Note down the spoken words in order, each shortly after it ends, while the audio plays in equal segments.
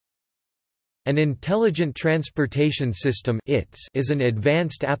An intelligent transportation system is an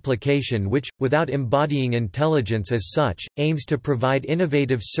advanced application which, without embodying intelligence as such, aims to provide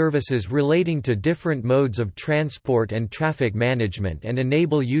innovative services relating to different modes of transport and traffic management and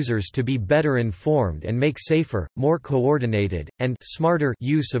enable users to be better informed and make safer, more coordinated, and smarter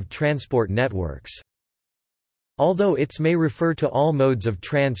use of transport networks. Although ITS may refer to all modes of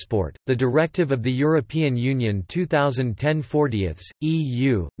transport, the Directive of the European Union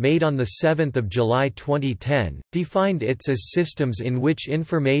 2010/40/EU, made on 7 July 2010, defined ITS as systems in which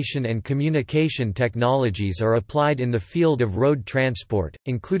information and communication technologies are applied in the field of road transport,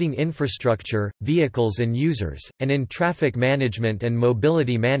 including infrastructure, vehicles and users, and in traffic management and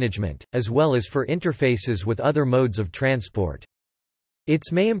mobility management, as well as for interfaces with other modes of transport.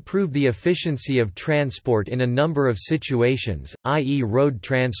 ITS may improve the efficiency of transport in a number of situations, i.e. road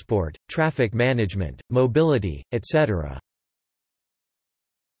transport, traffic management, mobility, etc.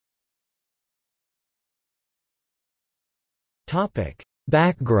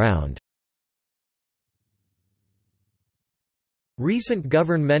 Background. Recent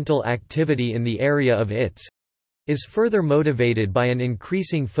governmental activity in the area of ITS is further motivated by an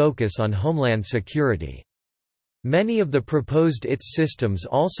increasing focus on homeland security. Many of the proposed ITS systems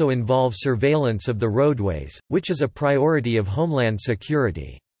also involve surveillance of the roadways, which is a priority of homeland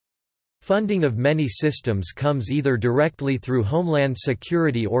security. Funding of many systems comes either directly through homeland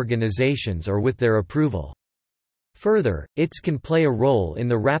security organizations or with their approval. Further, ITS can play a role in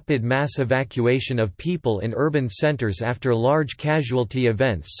the rapid mass evacuation of people in urban centers after large casualty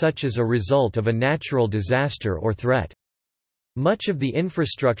events such as a result of a natural disaster or threat. Much of the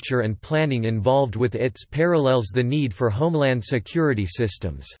infrastructure and planning involved with ITS parallels the need for homeland security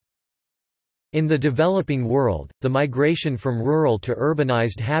systems. In the developing world, the migration from rural to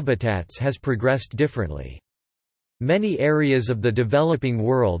urbanized habitats has progressed differently. Many areas of the developing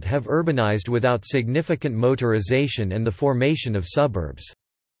world have urbanized without significant motorization and the formation of suburbs.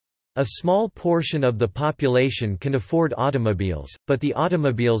 A small portion of the population can afford automobiles, but the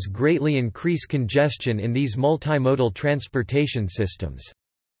automobiles greatly increase congestion in these multimodal transportation systems.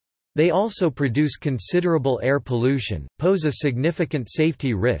 They also produce considerable air pollution, pose a significant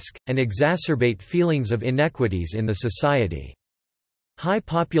safety risk, and exacerbate feelings of inequities in the society. High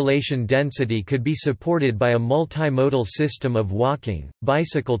population density could be supported by a multimodal system of walking,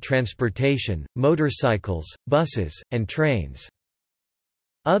 bicycle transportation, motorcycles, buses, and trains.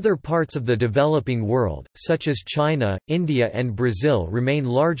 Other parts of the developing world, such as China, India and Brazil, remain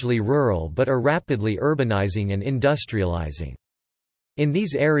largely rural but are rapidly urbanizing and industrializing. In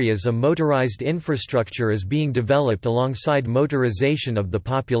these areas a motorized infrastructure is being developed alongside motorization of the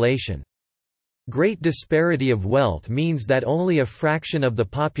population. Great disparity of wealth means that only a fraction of the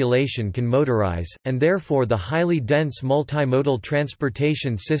population can motorize, and therefore the highly dense multimodal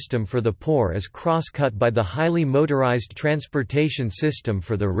transportation system for the poor is cross-cut by the highly motorized transportation system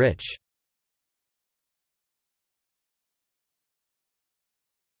for the rich.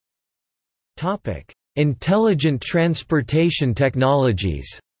 Intelligent transportation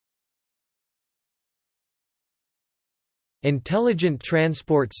technologies. Intelligent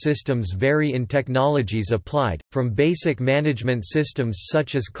transport systems vary in technologies applied, from basic management systems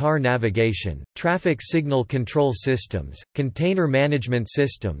such as car navigation, traffic signal control systems, container management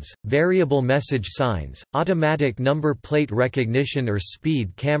systems, variable message signs, automatic number plate recognition or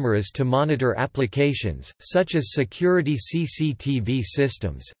speed cameras to monitor applications, such as security CCTV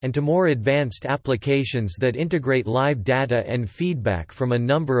systems, and to more advanced applications that integrate live data and feedback from a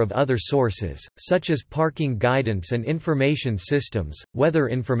number of other sources, such as parking guidance and information systems, weather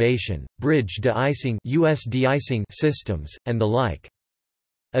information, bridge de-icing systems, and the like.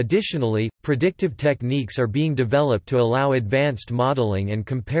 Additionally, predictive techniques are being developed to allow advanced modeling and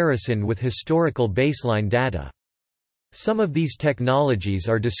comparison with historical baseline data. Some of these technologies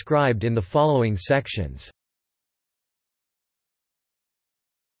are described in the following sections.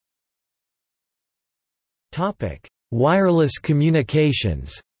 Wireless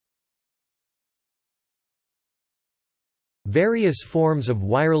communications. Various forms of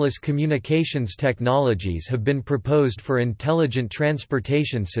wireless communications technologies have been proposed for intelligent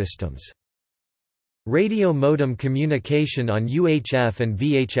transportation systems. Radio modem communication on UHF and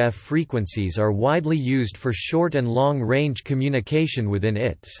VHF frequencies are widely used for short and long-range communication within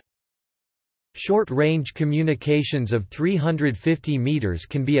ITS. Short-range communications of 350 meters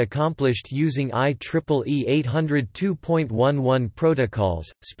can be accomplished using IEEE 802.11 protocols,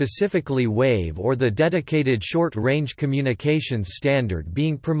 specifically WAVE or the dedicated short-range communications standard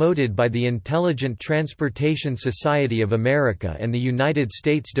being promoted by the Intelligent Transportation Society of America and the United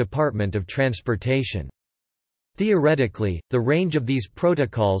States Department of Transportation. Theoretically, the range of these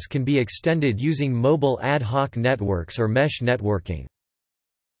protocols can be extended using mobile ad hoc networks or mesh networking.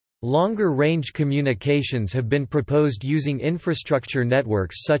 Longer-range communications have been proposed using infrastructure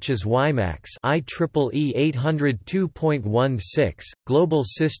networks such as WiMAX IEEE 802.16, Global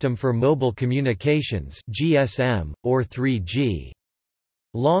System for Mobile Communications (GSM), or 3G.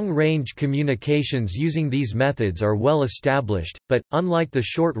 Long-range communications using these methods are well established, but, unlike the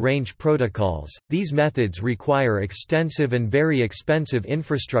short-range protocols, these methods require extensive and very expensive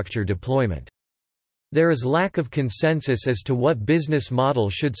infrastructure deployment. There is lack of consensus as to what business model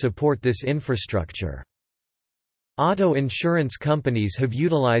should support this infrastructure. Auto insurance companies have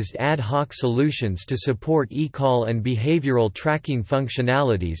utilized ad hoc solutions to support e-call and behavioral tracking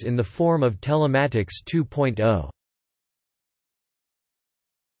functionalities in the form of telematics 2.0.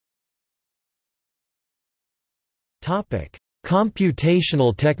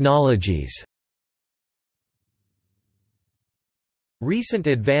 Computational technologies. Recent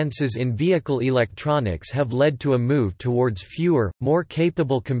advances in vehicle electronics have led to a move towards fewer, more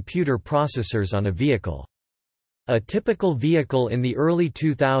capable computer processors on a vehicle. A typical vehicle in the early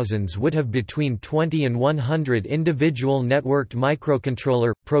 2000s would have between 20 and 100 individual networked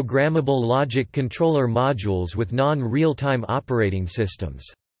microcontroller, programmable logic controller modules with non-real-time operating systems.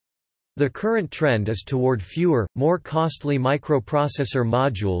 The current trend is toward fewer, more costly microprocessor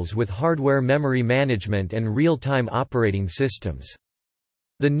modules with hardware memory management and real-time operating systems.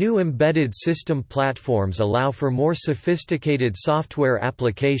 The new embedded system platforms allow for more sophisticated software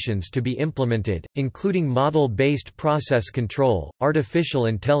applications to be implemented, including model-based process control, artificial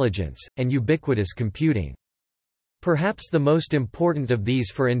intelligence, and ubiquitous computing. Perhaps the most important of these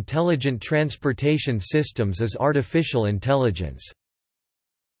for intelligent transportation systems is artificial intelligence.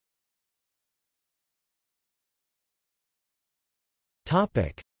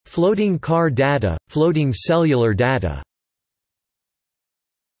 Floating car data, floating cellular data.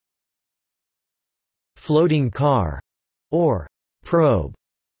 Floating car, or probe,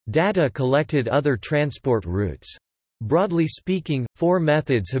 data collected other transport routes. Broadly speaking, four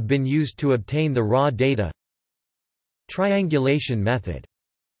methods have been used to obtain the raw data. Triangulation method.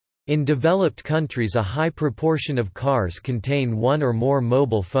 In developed countries, a high proportion of cars contain one or more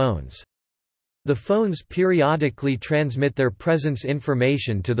mobile phones. The phones periodically transmit their presence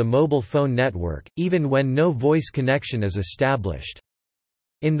information to the mobile phone network, even when no voice connection is established.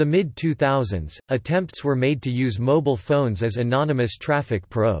 In the mid-2000s, attempts were made to use mobile phones as anonymous traffic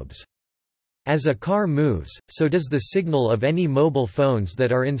probes. As a car moves, so does the signal of any mobile phones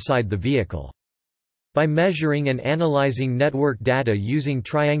that are inside the vehicle. By measuring and analyzing network data using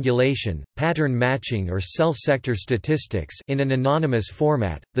triangulation, pattern matching or cell sector statistics in an anonymous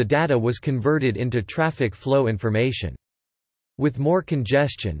format, the data was converted into traffic flow information. With more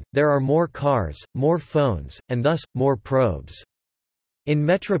congestion, there are more cars, more phones, and thus, more probes. In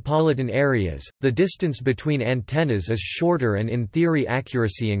metropolitan areas, the distance between antennas is shorter and in theory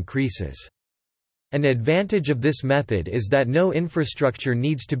accuracy increases. An advantage of this method is that no infrastructure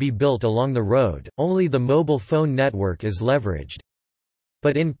needs to be built along the road, only the mobile phone network is leveraged.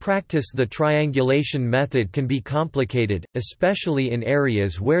 But in practice the triangulation method can be complicated, especially in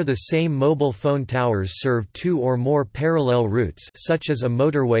areas where the same mobile phone towers serve two or more parallel routes such as a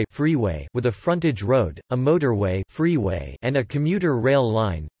motorway freeway with a frontage road, a motorway freeway and a commuter rail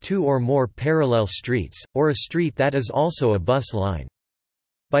line, two or more parallel streets, or a street that is also a bus line.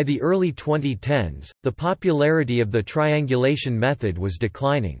 By the early 2010s, the popularity of the triangulation method was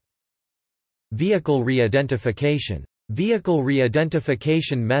declining. Vehicle re-identification. Vehicle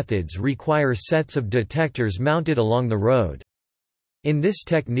re-identification methods require sets of detectors mounted along the road. In this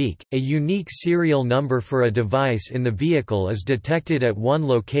technique, a unique serial number for a device in the vehicle is detected at one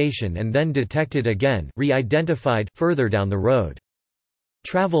location and then detected again, re-identified further down the road.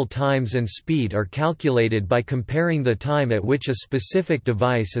 Travel times and speed are calculated by comparing the time at which a specific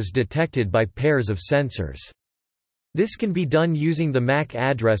device is detected by pairs of sensors. This can be done using the MAC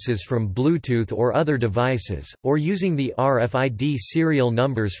addresses from Bluetooth or other devices, or using the RFID serial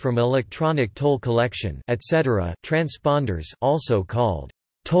numbers from electronic toll collection, etc. transponders, also called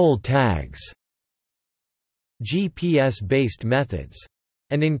toll tags. GPS-based methods.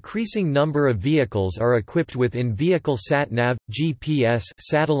 An increasing number of vehicles are equipped with in-vehicle sat-nav, GPS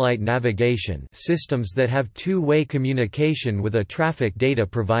satellite navigation systems that have two-way communication with a traffic data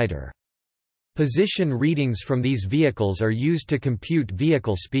provider. Position readings from these vehicles are used to compute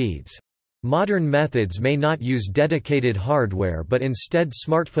vehicle speeds. Modern methods may not use dedicated hardware but instead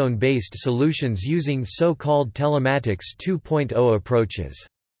smartphone-based solutions using so-called telematics 2.0 approaches.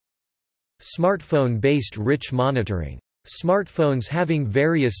 Smartphone-based rich monitoring. Smartphones having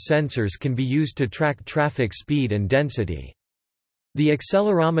various sensors can be used to track traffic speed and density. The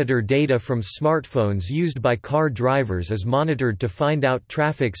accelerometer data from smartphones used by car drivers is monitored to find out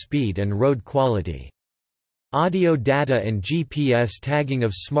traffic speed and road quality. Audio data and GPS tagging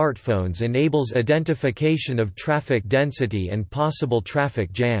of smartphones enables identification of traffic density and possible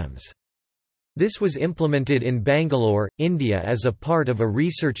traffic jams. This was implemented in Bangalore, India as a part of a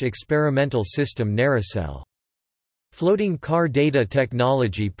research experimental system Naricell. Floating car data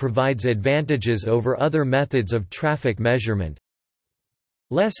technology provides advantages over other methods of traffic measurement.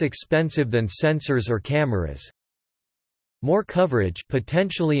 Less expensive than sensors or cameras. More coverage,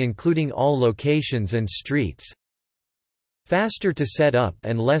 potentially including all locations and streets. Faster to set up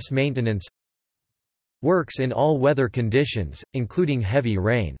and less maintenance. Works in all weather conditions, including heavy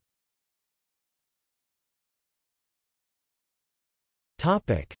rain.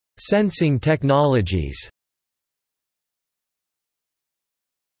 Topic: Sensing technologies.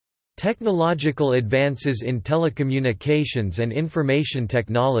 Technological advances in telecommunications and information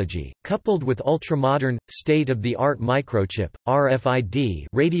technology, coupled with ultramodern, state-of-the-art microchip, RFID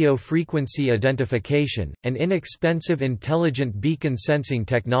radio frequency identification, and inexpensive intelligent beacon sensing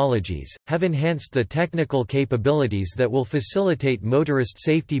technologies, have enhanced the technical capabilities that will facilitate motorist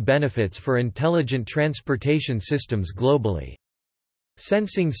safety benefits for intelligent transportation systems globally.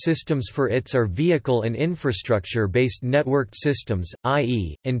 Sensing systems for ITS are vehicle and infrastructure-based networked systems,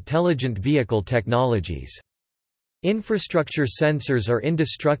 i.e., intelligent vehicle technologies. Infrastructure sensors are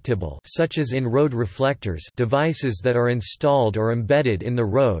indestructible, such as in road reflectors, devices that are installed or embedded in the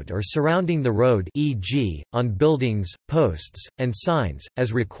road or surrounding the road, e.g., on buildings, posts, and signs,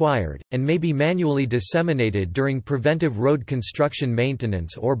 as required, and may be manually disseminated during preventive road construction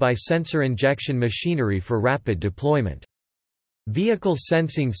maintenance or by sensor injection machinery for rapid deployment. Vehicle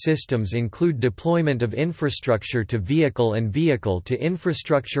sensing systems include deployment of infrastructure to vehicle and vehicle to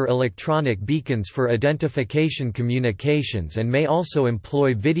infrastructure electronic beacons for identification communications and may also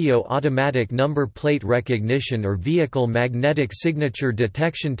employ video automatic number plate recognition or vehicle magnetic signature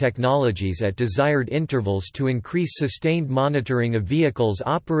detection technologies at desired intervals to increase sustained monitoring of vehicles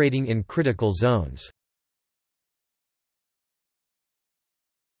operating in critical zones.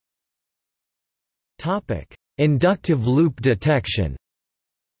 Inductive loop detection.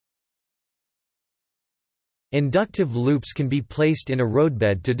 Inductive loops can be placed in a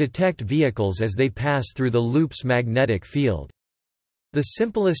roadbed to detect vehicles as they pass through the loop's magnetic field. The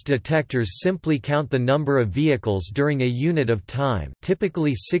simplest detectors simply count the number of vehicles during a unit of time,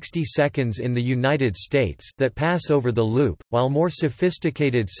 typically 60 seconds in the United States, that pass over the loop, while more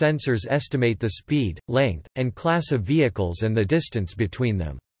sophisticated sensors estimate the speed, length, and class of vehicles and the distance between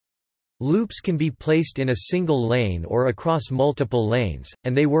them. Loops can be placed in a single lane or across multiple lanes,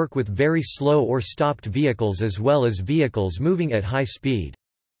 and they work with very slow or stopped vehicles as well as vehicles moving at high speed.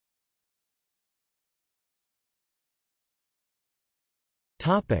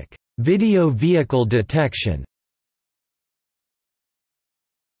 Video vehicle detection.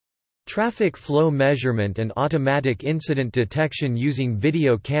 Traffic flow measurement and automatic incident detection using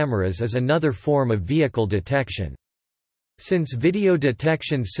video cameras is another form of vehicle detection. Since video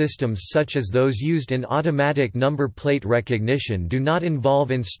detection systems such as those used in automatic number plate recognition do not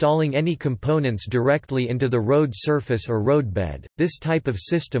involve installing any components directly into the road surface or roadbed, this type of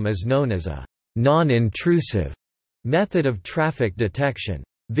system is known as a non-intrusive method of traffic detection.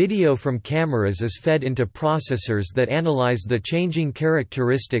 Video from cameras is fed into processors that analyze the changing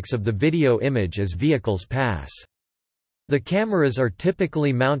characteristics of the video image as vehicles pass. The cameras are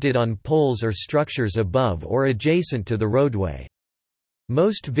typically mounted on poles or structures above or adjacent to the roadway.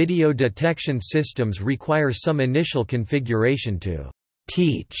 Most video detection systems require some initial configuration to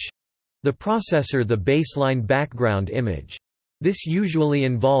teach the processor the baseline background image. This usually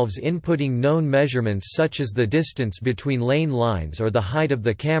involves inputting known measurements such as the distance between lane lines or the height of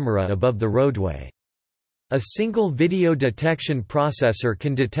the camera above the roadway. A single video detection processor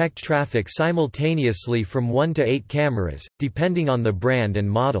can detect traffic simultaneously from 1 to 8 cameras, depending on the brand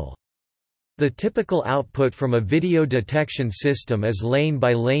and model. The typical output from a video detection system is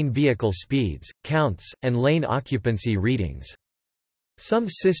lane-by-lane vehicle speeds, counts, and lane occupancy readings. Some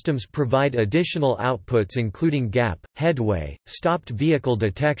systems provide additional outputs including gap, headway, stopped vehicle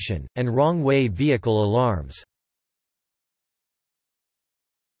detection, and wrong-way vehicle alarms.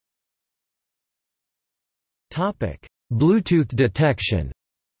 Bluetooth detection.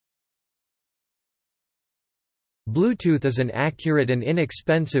 Bluetooth is an accurate and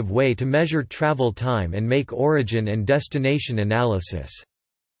inexpensive way to measure travel time and make origin and destination analysis.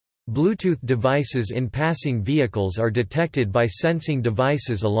 Bluetooth devices in passing vehicles are detected by sensing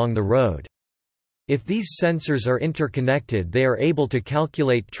devices along the road. If these sensors are interconnected, they are able to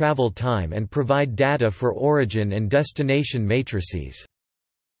calculate travel time and provide data for origin and destination matrices.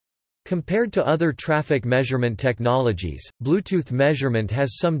 Compared to other traffic measurement technologies, Bluetooth measurement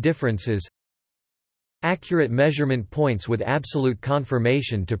has some differences. Accurate measurement points with absolute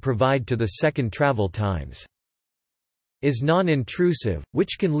confirmation to provide to the second travel times. Is non-intrusive,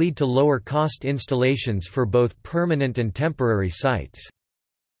 which can lead to lower cost installations for both permanent and temporary sites.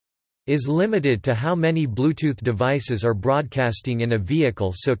 Is limited to how many Bluetooth devices are broadcasting in a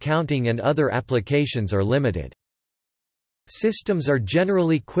vehicle, so counting and other applications are limited. Systems are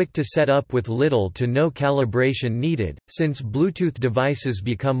generally quick to set up with little to no calibration needed, since Bluetooth devices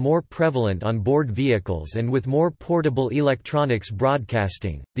become more prevalent on board vehicles and with more portable electronics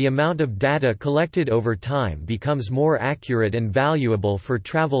broadcasting, the amount of data collected over time becomes more accurate and valuable for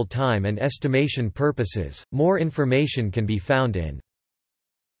travel time and estimation purposes. More information can be found in.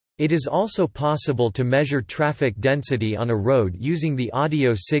 It is also possible to measure traffic density on a road using the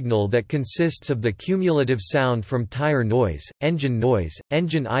audio signal that consists of the cumulative sound from tire noise, engine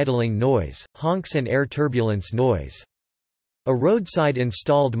idling noise, honks and air turbulence noise. A roadside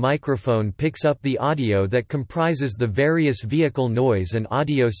installed microphone picks up the audio that comprises the various vehicle noise, and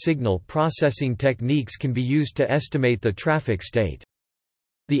audio signal processing techniques can be used to estimate the traffic state.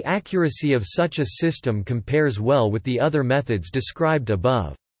 The accuracy of such a system compares well with the other methods described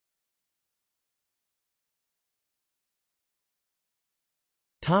above.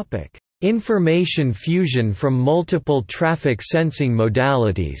 Information fusion from multiple traffic sensing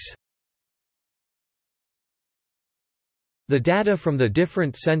modalities. The data from the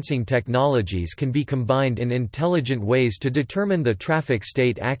different sensing technologies can be combined in intelligent ways to determine the traffic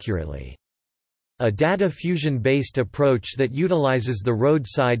state accurately. A data fusion-based approach that utilizes the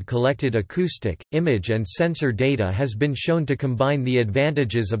roadside collected acoustic, image and sensor data has been shown to combine the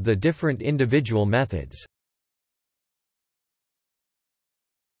advantages of the different individual methods.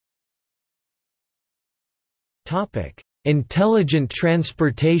 Intelligent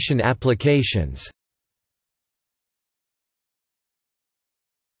transportation applications.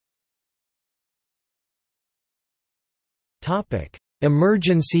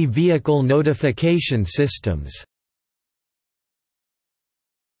 Emergency vehicle notification systems.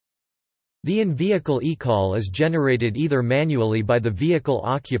 The in-vehicle e-call is generated either manually by the vehicle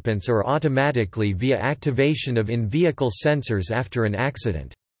occupants or automatically via activation of in-vehicle sensors after an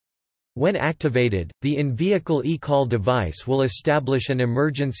accident. When activated, the in-vehicle e-call device will establish an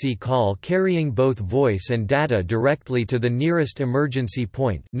emergency call carrying both voice and data directly to the nearest emergency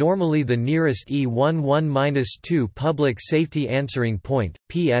point, normally the nearest E11-2 Public Safety Answering Point,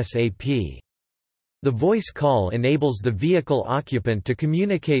 PSAP. The voice call enables the vehicle occupant to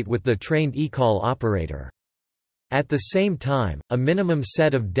communicate with the trained e-call operator. At the same time, a minimum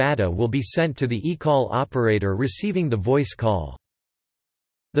set of data will be sent to the e-call operator receiving the voice call.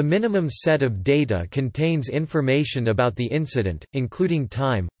 The minimum set of data contains information about the incident, including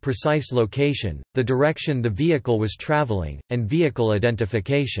time, precise location, the direction the vehicle was traveling, and vehicle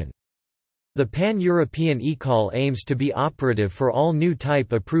identification. The Pan-European e-call aims to be operative for all new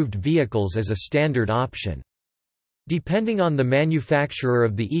type-approved vehicles as a standard option. Depending on the manufacturer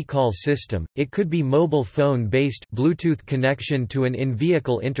of the e-call system, it could be mobile phone-based Bluetooth connection to an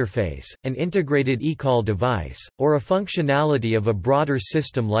in-vehicle interface, an integrated e-call device, or a functionality of a broader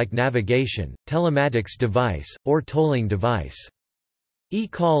system like navigation, telematics device, or tolling device.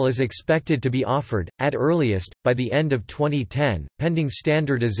 E-call is expected to be offered, at earliest, by the end of 2010, pending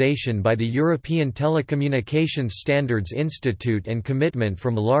standardization by the European Telecommunications Standards Institute and commitment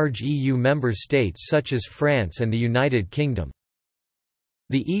from large EU member states such as France and the United Kingdom.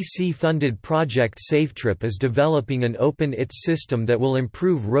 The EC-funded project SafeTrip is developing an open ITS system that will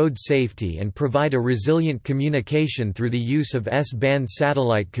improve road safety and provide a resilient communication through the use of S-band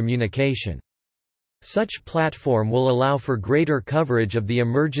satellite communication. Such platform will allow for greater coverage of the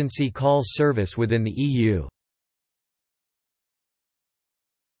emergency call service within the EU.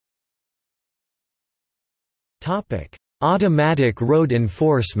 Automatic road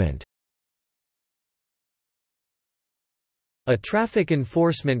enforcement. A traffic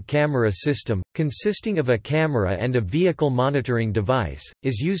enforcement camera system, consisting of a camera and a vehicle monitoring device,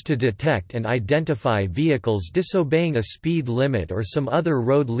 is used to detect and identify vehicles disobeying a speed limit or some other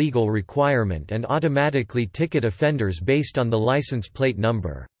road legal requirement and automatically ticket offenders based on the license plate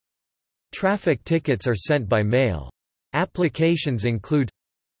number. Traffic tickets are sent by mail. Applications include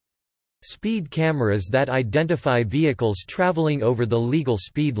speed cameras that identify vehicles traveling over the legal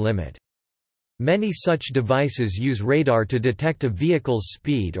speed limit. Many such devices use radar to detect a vehicle's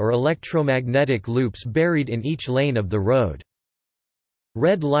speed or electromagnetic loops buried in each lane of the road.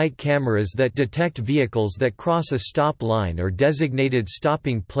 Red light cameras that detect vehicles that cross a stop line or designated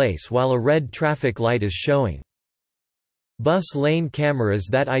stopping place while a red traffic light is showing. Bus lane cameras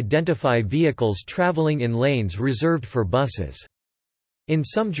that identify vehicles traveling in lanes reserved for buses. In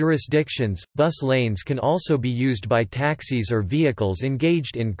some jurisdictions, bus lanes can also be used by taxis or vehicles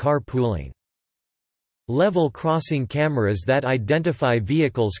engaged in carpooling. Level crossing cameras that identify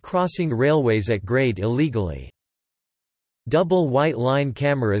vehicles crossing railways at grade illegally. Double white line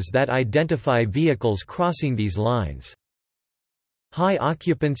cameras that identify vehicles crossing these lines. High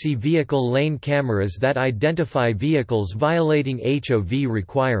occupancy vehicle lane cameras that identify vehicles violating HOV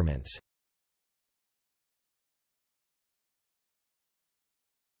requirements.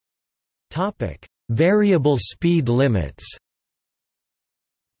 Variable speed limits.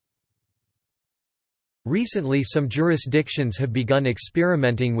 Recently some jurisdictions have begun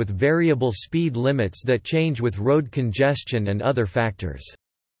experimenting with variable speed limits that change with road congestion and other factors.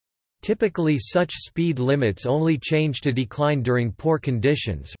 Typically such speed limits only change to decline during poor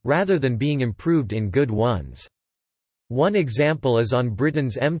conditions, rather than being improved in good ones. One example is on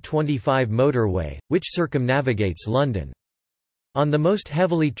Britain's M25 motorway, which circumnavigates London. On the most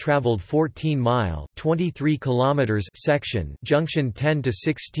heavily travelled 14-mile (23 km) section, junction 10 to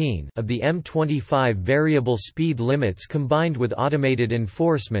 16 of the M25, variable speed limits combined with automated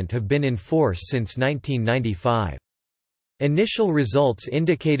enforcement have been in force since 1995. Initial results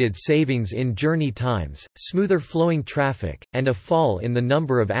indicated savings in journey times, smoother flowing traffic, and a fall in the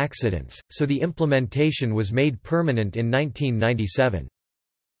number of accidents, so the implementation was made permanent in 1997.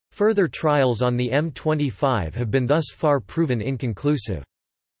 Further trials on the M25 have been thus far proven inconclusive.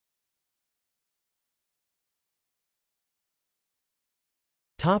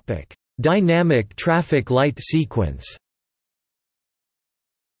 Dynamic traffic light sequence.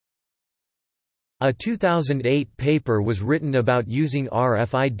 A 2008 paper was written about using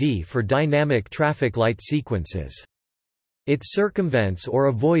RFID for dynamic traffic light sequences. It circumvents or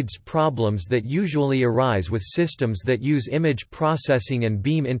avoids problems that usually arise with systems that use image processing and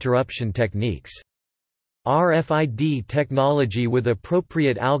beam interruption techniques. RFID technology with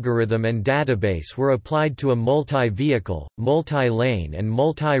appropriate algorithm and database were applied to a multi-vehicle, multi-lane and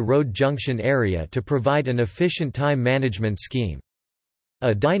multi-road junction area to provide an efficient time management scheme.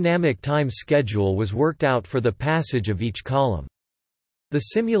 A dynamic time schedule was worked out for the passage of each column. The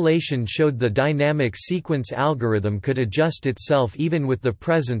simulation showed the dynamic sequence algorithm could adjust itself even with the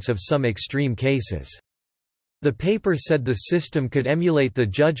presence of some extreme cases. The paper said the system could emulate the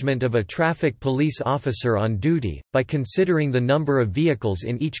judgment of a traffic police officer on duty, by considering the number of vehicles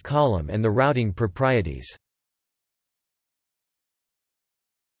in each column and the routing proprieties.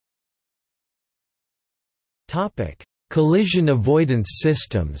 Collision avoidance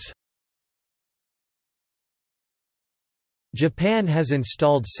systems. Japan has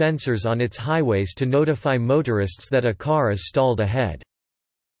installed sensors on its highways to notify motorists that a car is stalled ahead.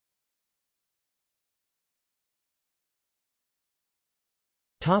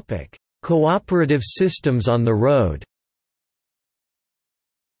 Cooperative systems on the road.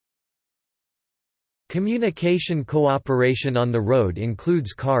 Communication cooperation on the road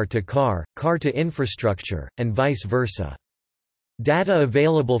includes car-to-car, car-to-infrastructure, and vice versa. Data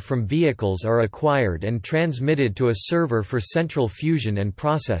available from vehicles are acquired and transmitted to a server for central fusion and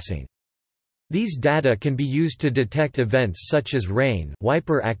processing. These data can be used to detect events such as rain,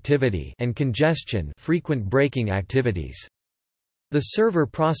 wiper activity, and congestion, frequent braking activities. The server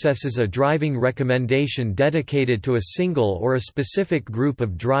processes a driving recommendation dedicated to a single or a specific group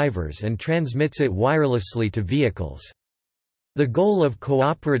of drivers and transmits it wirelessly to vehicles. The goal of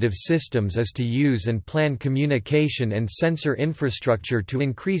cooperative systems is to use and plan communication and sensor infrastructure to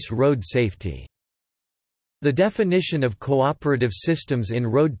increase road safety. The definition of cooperative systems in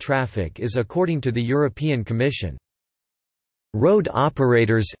road traffic is according to the European Commission. Road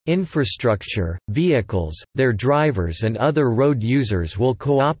operators, infrastructure, vehicles, their drivers and other road users will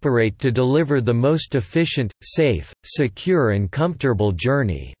cooperate to deliver the most efficient, safe, secure and comfortable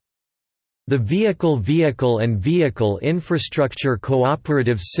journey. The vehicle and vehicle infrastructure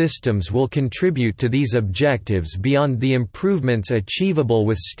cooperative systems will contribute to these objectives beyond the improvements achievable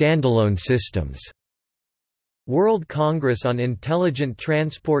with standalone systems. World Congress on Intelligent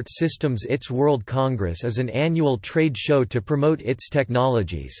Transport Systems. ITS World Congress is an annual trade show to promote ITS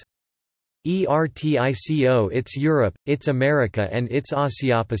technologies. ERTICO ITS Europe, ITS America and ITS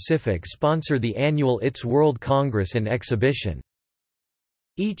Asia Pacific sponsor the annual ITS World Congress and exhibition.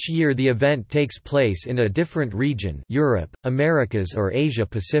 Each year the event takes place in a different region, Europe, Americas or Asia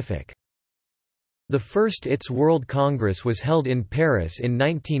Pacific. The first ITS World Congress was held in Paris in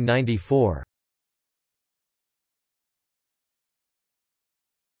 1994.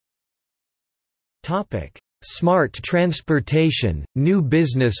 Smart transportation, new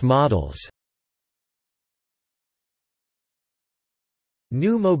business models.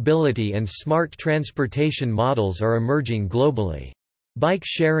 New mobility and smart transportation models are emerging globally. Bike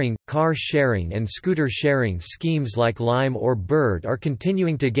sharing, car sharing and scooter sharing schemes like Lime or Bird are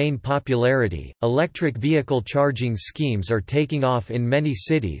continuing to gain popularity. Electric vehicle charging schemes are taking off in many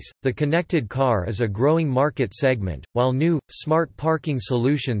cities. The connected car is a growing market segment, while new, smart parking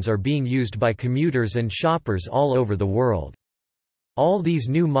solutions are being used by commuters and shoppers all over the world. All these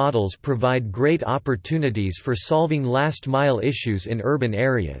new models provide great opportunities for solving last-mile issues in urban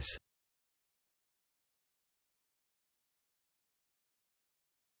areas.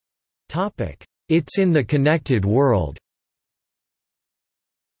 It's in the connected world.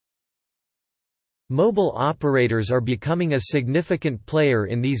 Mobile operators are becoming a significant player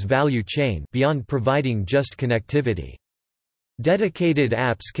in these value chain beyond providing just connectivity. Dedicated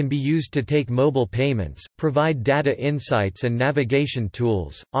apps can be used to take mobile payments, provide data insights and navigation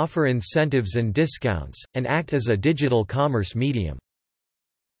tools, offer incentives and discounts, and act as a digital commerce medium.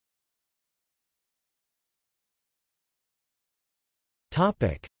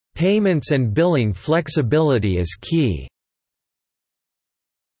 Payments and billing flexibility is key.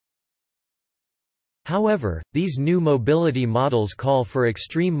 However, these new mobility models call for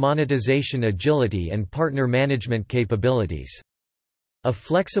extreme monetization agility and partner management capabilities. A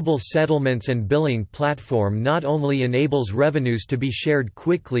flexible settlements and billing platform not only enables revenues to be shared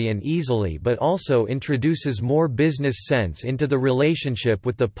quickly and easily but also introduces more business sense into the relationship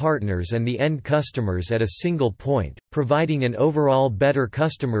with the partners and the end customers at a single point, providing an overall better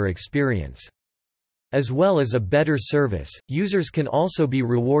customer experience. As well as a better service, users can also be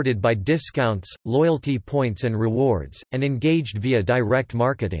rewarded by discounts, loyalty points and rewards, and engaged via direct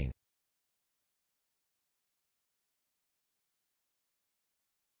marketing.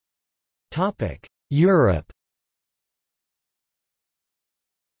 Europe.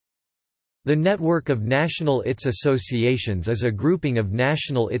 The network of national ITS associations is a grouping of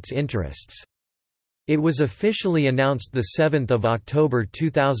national ITS interests. It was officially announced 7 October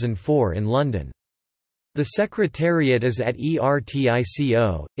 2004 in London. The secretariat is at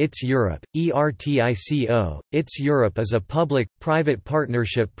ERTICO, ITS Europe. ERTICO, ITS Europe is a public-private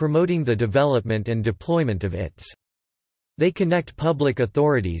partnership promoting the development and deployment of ITS. They connect public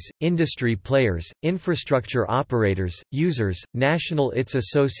authorities, industry players, infrastructure operators, users, national ITS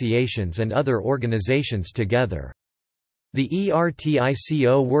associations and other organizations together. The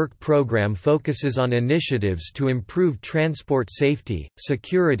ERTICO work program focuses on initiatives to improve transport safety,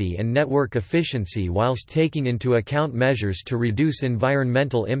 security and network efficiency whilst taking into account measures to reduce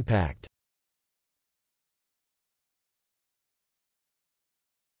environmental impact.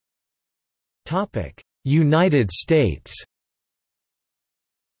 United States.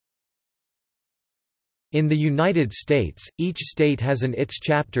 In the United States, each state has an ITS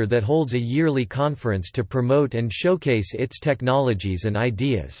chapter that holds a yearly conference to promote and showcase ITS technologies and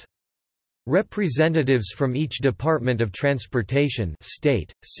ideas. Representatives from each Department of Transportation,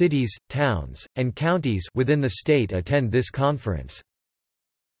 state, cities, towns, and counties within the state attend this conference.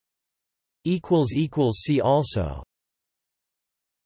 See also